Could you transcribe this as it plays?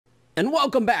and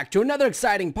welcome back to another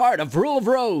exciting part of Rule of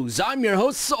Rose. I'm your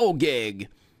host, SoulGig.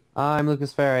 I'm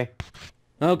Lucas Ferry.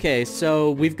 Okay, so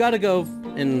we've got to go,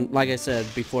 and like I said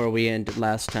before we ended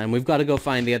last time, we've got to go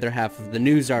find the other half of the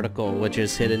news article, which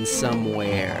is hidden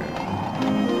somewhere.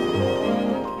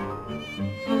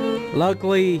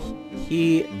 Luckily,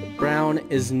 Brown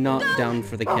is not down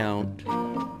for the count.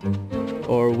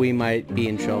 Or we might be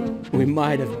in trouble. We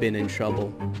might have been in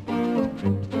trouble.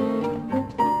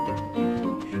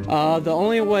 The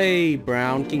only way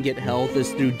Brown can get health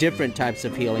is through different types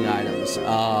of healing items.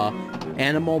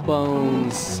 Animal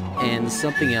bones and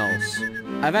something else.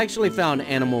 I've actually found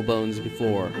animal bones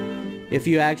before. If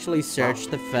you actually search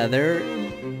the feather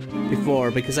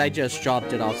before, because I just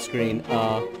dropped it off screen,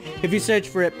 if you search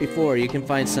for it before, you can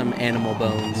find some animal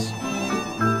bones.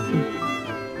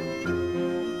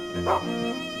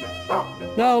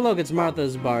 No, look, it's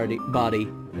Martha's body.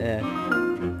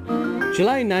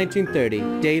 July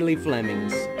 1930, Daily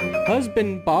Flemings.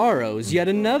 Husband borrows yet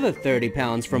another 30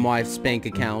 pounds from wife's bank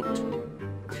account.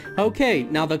 Okay,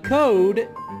 now the code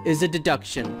is a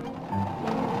deduction.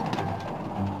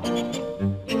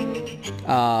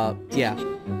 Yeah.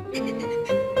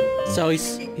 So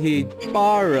he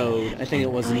borrowed, I think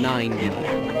it was 90.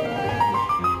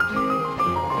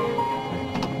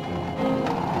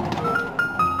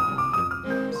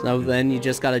 So then you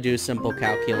just gotta do a simple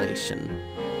calculation.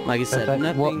 Like I said,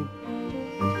 nothing...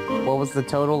 What was the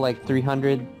total? Like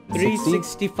 300?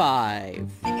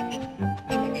 365.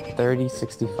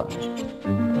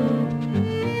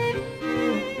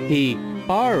 3065. He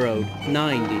borrowed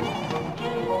 90.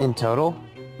 In total?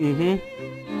 Mm-hmm.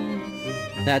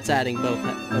 That's adding both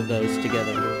of those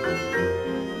together.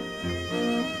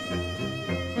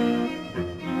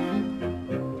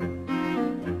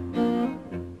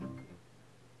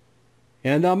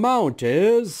 And the amount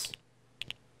is...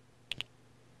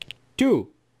 2.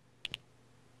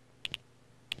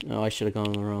 Oh, I should have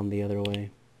gone around the other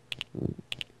way.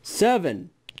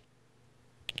 7.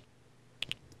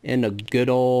 And a good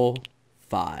ol'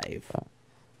 5.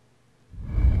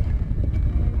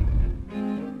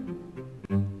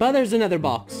 But there's another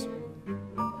box.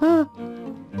 Huh?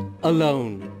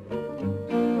 Alone.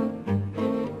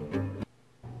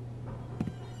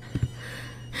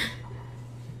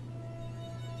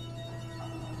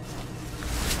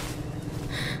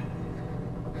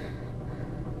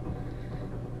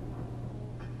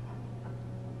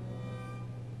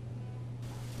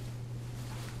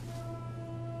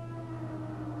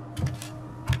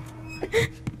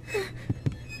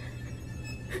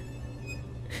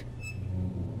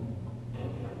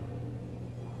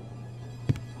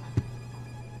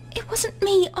 It wasn't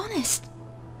me, honest.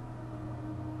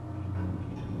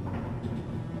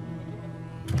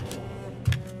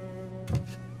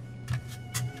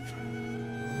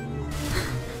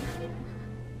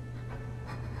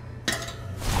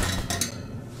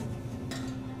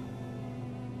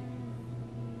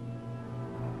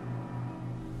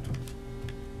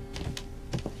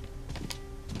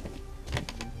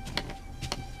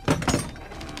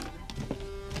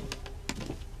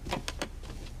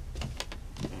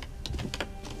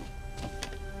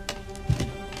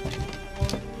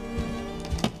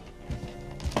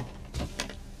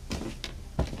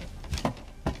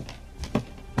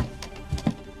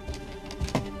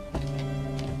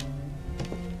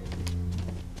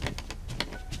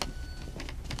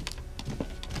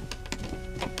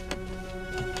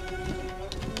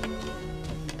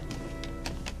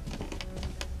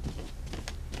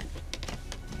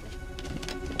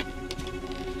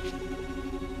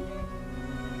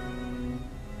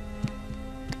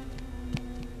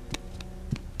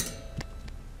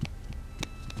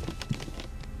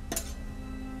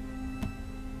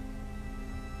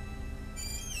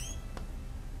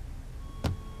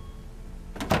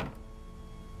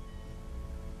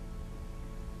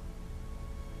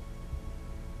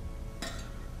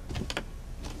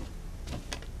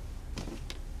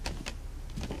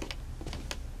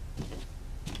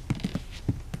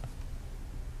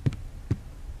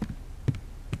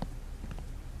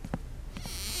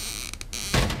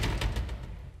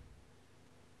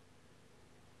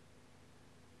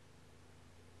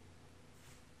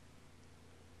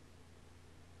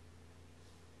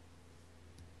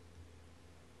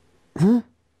 Huh?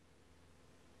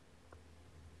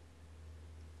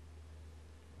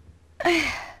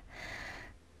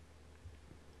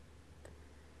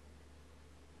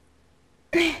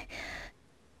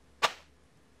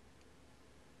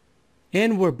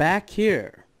 And we're back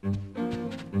here.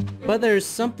 But there's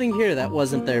something here that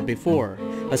wasn't there before.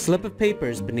 A slip of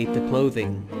papers beneath the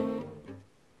clothing.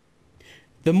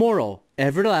 The moral,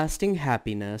 everlasting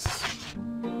happiness.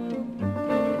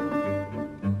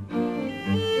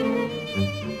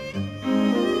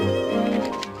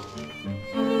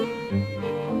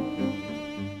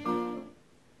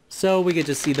 So we get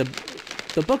to see the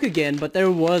book again, but there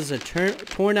was a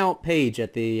torn out page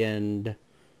at the end.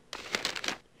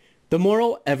 The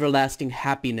moral, everlasting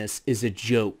happiness is a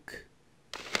joke.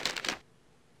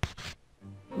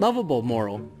 Lovable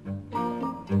moral.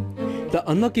 The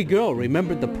unlucky girl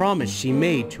remembered the promise she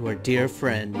made to her dear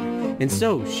friend, and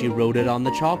so she wrote it on the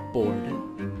chalkboard.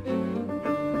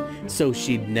 So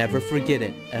she'd never forget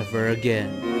it ever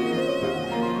again.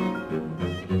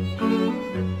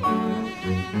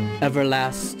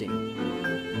 Everlasting.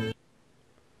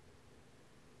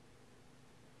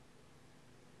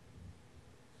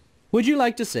 Would you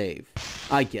like to save?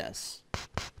 I guess.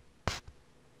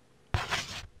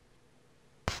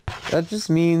 That just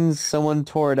means someone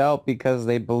tore it out because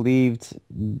they believed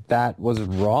that was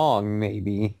wrong,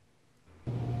 maybe.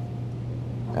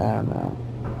 I don't know.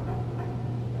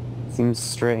 Seems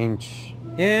strange.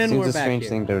 And Seems we're a back strange here.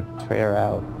 thing to tear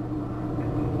out.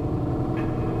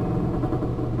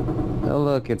 Oh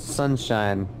look, it's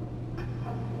sunshine.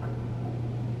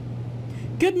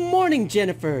 Good morning,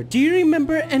 Jennifer. Do you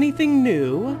remember anything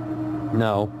new?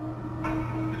 No.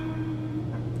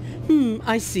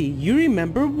 I see. You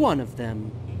remember one of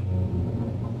them.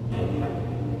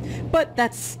 But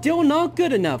that's still not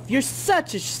good enough. You're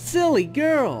such a silly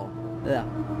girl. Ugh.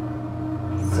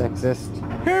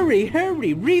 Sexist. Hurry,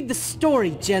 hurry. Read the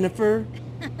story, Jennifer.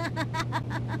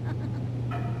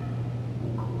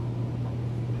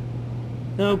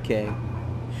 Okay.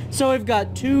 So we've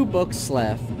got 2 books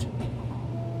left.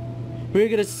 We're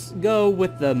gonna go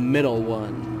with the middle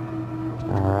one.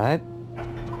 Alright.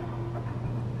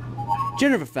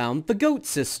 Jennifer found The Goat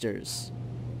Sisters.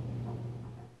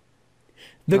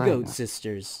 The I Goat know.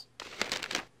 Sisters.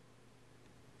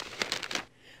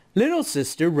 Little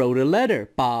sister wrote a letter,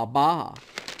 ba ba.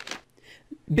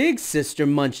 Big sister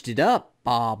munched it up,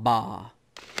 ba ba.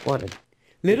 What a...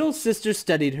 Little sister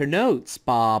studied her notes,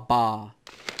 ba ba.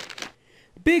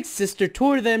 Big sister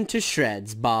tore them to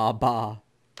shreds, ba ba.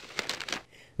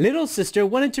 Little sister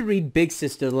wanted to read Big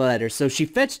Sister the letter, so she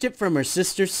fetched it from her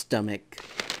sister's stomach.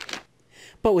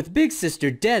 But with Big Sister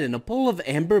dead in a pool of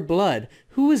amber blood,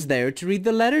 who was there to read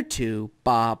the letter to?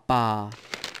 Ba ba.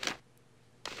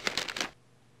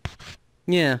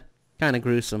 Yeah, kinda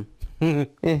gruesome.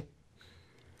 Eh.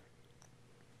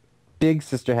 Big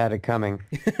sister had it coming.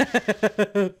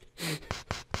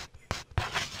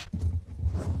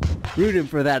 Rooting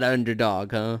for that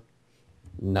underdog, huh?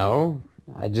 No,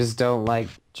 I just don't like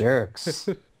jerks.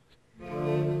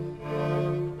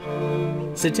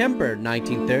 September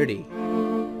 1930.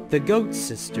 The Goat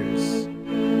Sisters.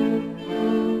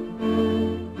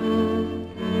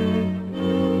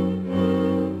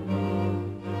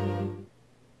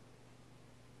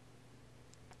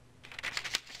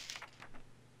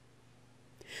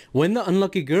 When the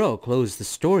unlucky girl closed the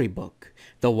storybook,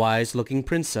 the wise-looking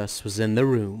princess was in the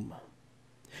room.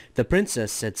 The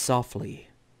princess said softly,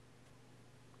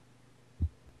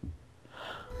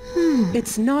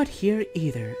 "It's not here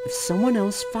either, if someone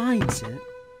else finds it.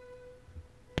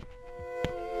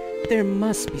 There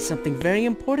must be something very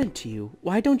important to you.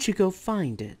 Why don't you go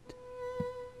find it?"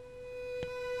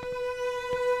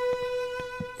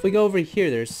 If we go over here,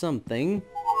 there's something.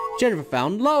 Jennifer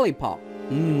found lollipop.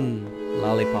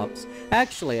 Lollipops.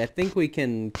 Actually, I think we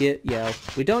can get, yeah,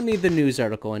 we don't need the news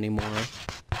article anymore.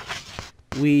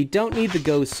 We don't need the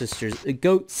Goat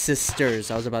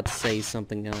Sisters. I was about to say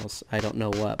something else. I don't know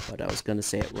what, but I was going to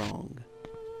say it wrong.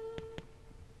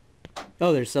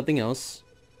 Oh, there's something else.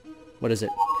 What is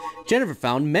it? Jennifer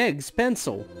found Meg's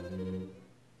pencil.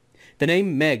 The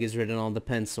name Meg is written on the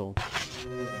pencil.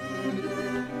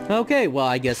 Okay, well,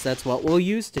 I guess that's what we'll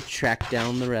use to track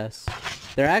down the rest.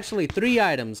 There are actually 3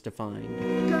 items to find.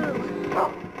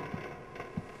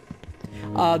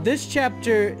 This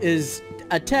chapter is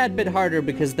a tad bit harder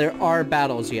because there are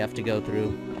battles you have to go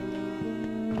through.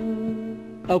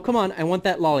 Oh, come on, I want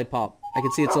that lollipop. I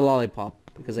can see it's a lollipop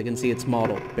because I can see its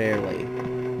model, barely.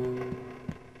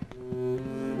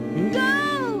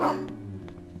 Go!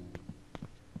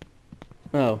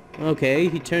 Oh, okay,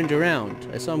 he turned around.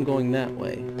 I saw him going that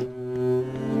way.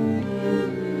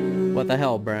 What the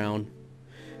hell, Brown?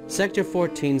 Sector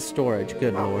 14 storage,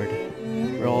 good lord.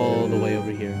 We're all the way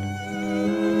over here.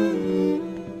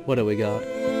 What do we got?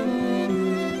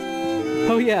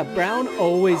 Oh yeah, Brown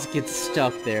always gets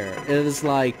stuck there. It is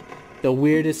like the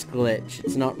weirdest glitch.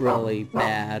 It's not really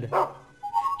bad.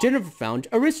 Jennifer found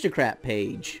Aristocrat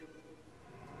page.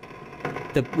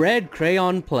 The red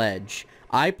crayon pledge.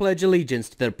 I pledge allegiance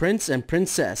to the prince and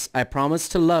princess. I promise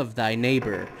to love thy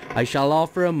neighbor. I shall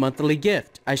offer a monthly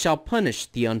gift. I shall punish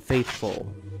the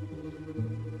unfaithful.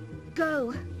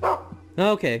 Go.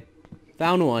 Okay,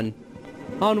 found one.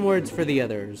 Onwards for the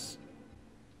others.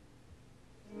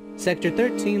 Sector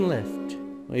 13 lift.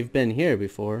 We've been here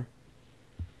before.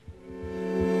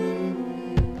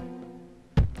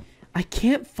 I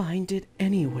can't find it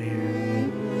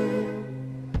anywhere.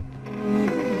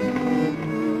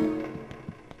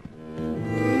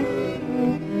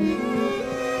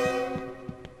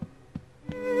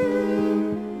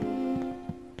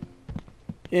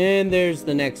 And there's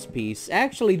the next piece.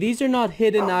 Actually, these are not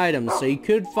hidden items, so you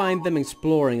could find them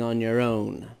exploring on your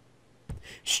own.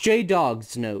 Stray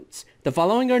Dog's notes. The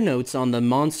following are notes on the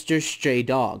monster Stray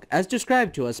Dog, as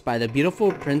described to us by the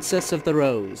beautiful Princess of the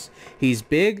Rose. He's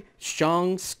big,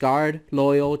 strong, scarred,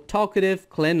 loyal, talkative,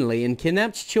 cleanly, and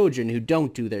kidnaps children who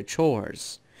don't do their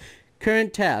chores.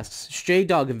 Current tasks: Stray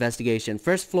Dog investigation,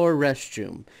 first floor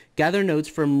restroom. Gather notes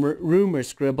from rumors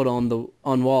scribbled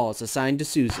on walls assigned to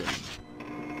Susan.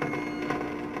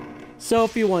 So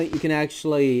if you want, you can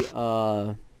actually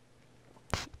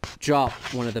drop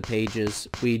one of the pages.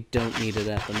 We don't need it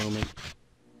at the moment.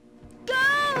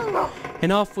 Go!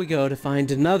 And off we go to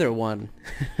find another one.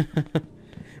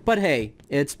 But hey,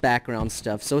 it's background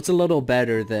stuff, so it's a little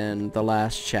better than the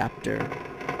last chapter.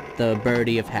 The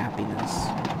Birdie of Happiness.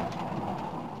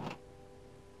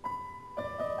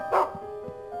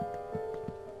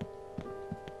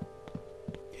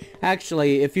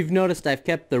 Actually, if you've noticed, I've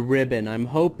kept the ribbon. I'm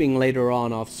hoping later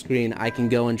on off screen I can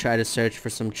go and try to search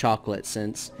for some chocolate,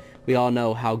 since we all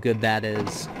know how good that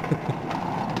is.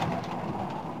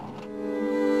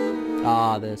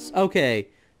 This. Okay,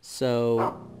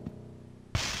 so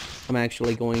I'm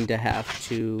actually going to have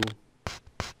to...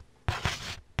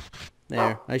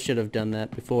 There, I should have done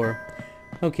that before.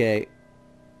 Okay.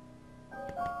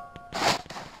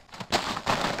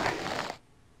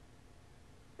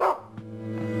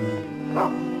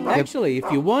 Actually,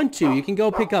 if you want to, you can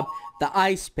go pick up the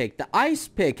ice pick. The ice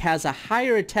pick has a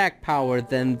higher attack power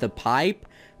than the pipe,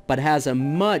 but has a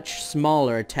much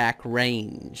smaller attack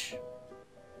range.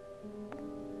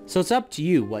 So it's up to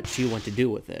you what you want to do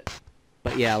with it.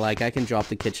 But yeah, like, I can drop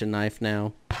the kitchen knife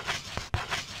now.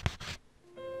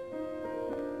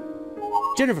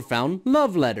 Jennifer found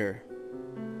love letter.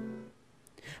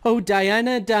 Oh,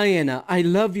 Diana, Diana, I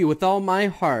love you with all my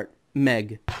heart.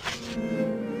 Meg.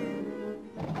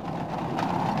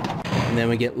 And then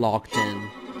we get locked in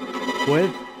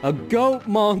with a goat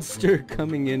monster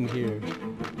coming in here.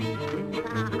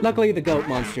 Luckily, the goat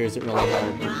monster isn't really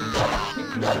hard.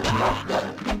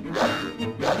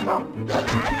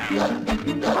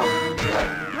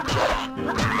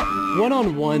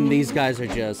 One-on-one, these guys are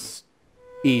just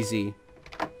easy.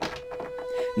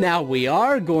 Now, we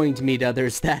are going to meet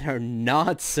others that are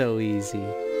not so easy.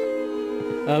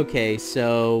 Okay,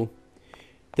 so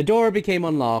the door became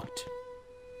unlocked.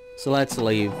 So let's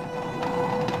leave.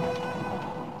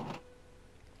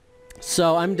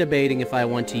 So I'm debating if I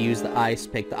want to use the ice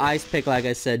pick. The ice pick, like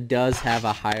I said, does have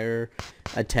a higher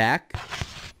attack.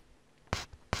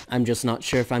 I'm just not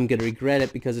sure if I'm going to regret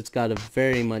it because it's got a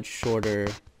very much shorter...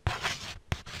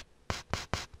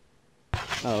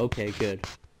 Oh, okay, good.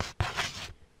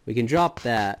 We can drop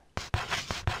that.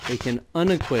 We can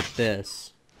unequip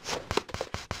this.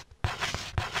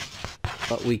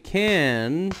 But we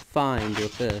can find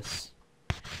with this.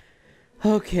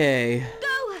 Okay.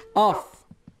 Go! Off!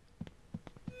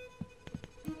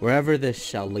 Wherever this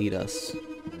shall lead us.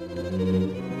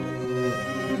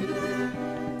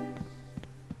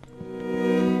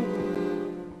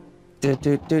 Do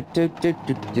do do do do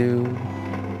do do.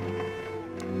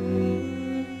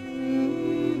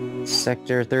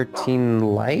 Sector 13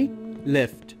 light?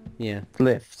 Lift. Yeah.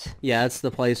 Lift. Yeah, that's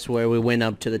the place where we went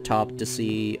up to the top to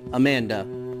see Amanda.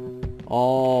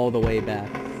 All the way back.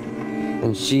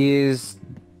 And she is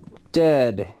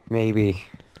dead, maybe.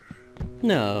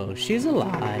 No, she's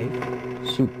alive.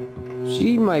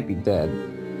 She might be dead.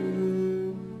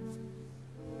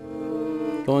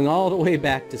 Going all the way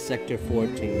back to Sector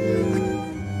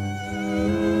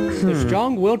 14. The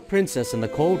strong-willed princess and the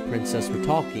cold princess were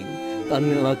talking. The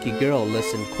unlucky girl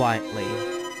listened quietly.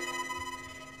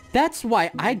 That's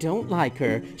why I don't like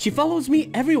her. She follows me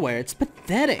everywhere. It's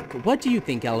pathetic. What do you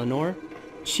think, Eleanor?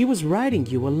 She was writing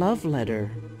you a love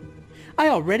letter. I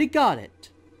already got it.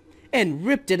 And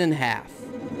ripped it in half.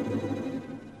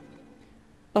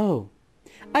 Oh.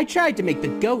 I tried to make the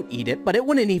goat eat it, but it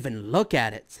wouldn't even look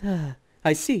at it.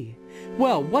 I see.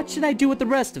 Well, what should I do with the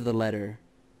rest of the letter?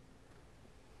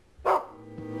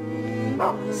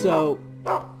 So,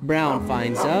 Brown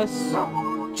finds us.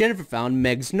 Jennifer found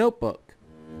Meg's notebook.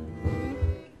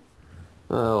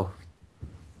 Oh.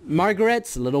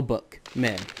 Margaret's little book,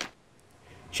 Meg.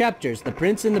 Chapters: The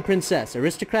Prince and the Princess,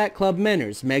 Aristocrat Club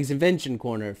Manners, Meg's Invention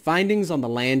Corner, Findings on the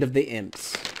Land of the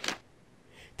Imps.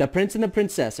 The Prince and the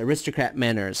Princess, Aristocrat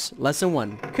Manners. Lesson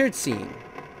 1. Curtsying.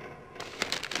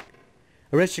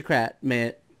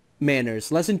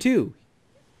 Manners. Lesson 2.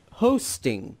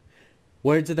 Hosting.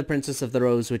 Words of the Princess of the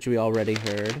Rose, which we already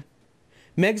heard.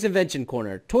 Meg's Invention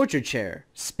Corner. Torture Chair.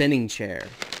 Spinning Chair.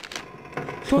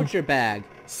 Torture Bag.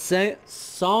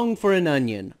 Song for an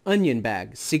Onion. Onion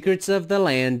Bag. Secrets of the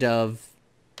Land of...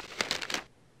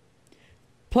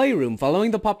 Playroom.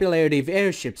 Following the popularity of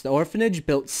airships, the orphanage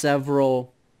built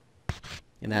several...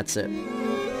 And that's it.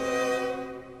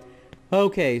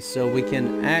 Okay, so we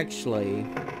can actually...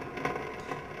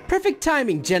 Perfect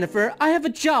timing, Jennifer. I have a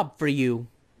job for you.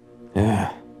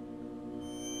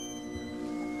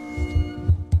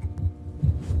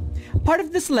 Part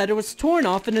of this letter was torn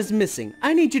off and is missing.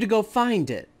 I need you to go find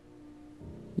it.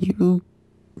 You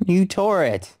tore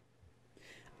it.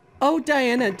 Oh,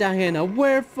 Diana, Diana,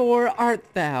 wherefore art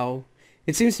thou?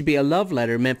 It seems to be a love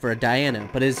letter meant for a Diana,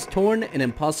 but is torn and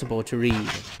impossible to read.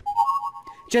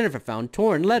 Jennifer found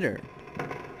torn letter.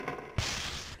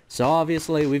 So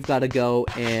obviously we've got to go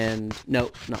and...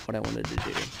 No, not what I wanted to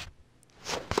do.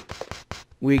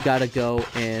 We got to go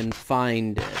and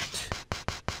find it.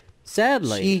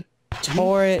 Sadly. She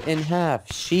tore it in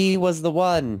half. She was the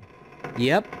one.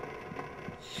 Yep.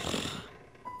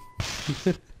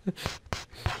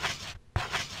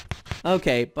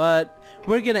 Okay, but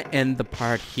we're gonna end the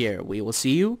part here. We will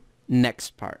see you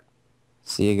next part.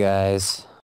 See you guys.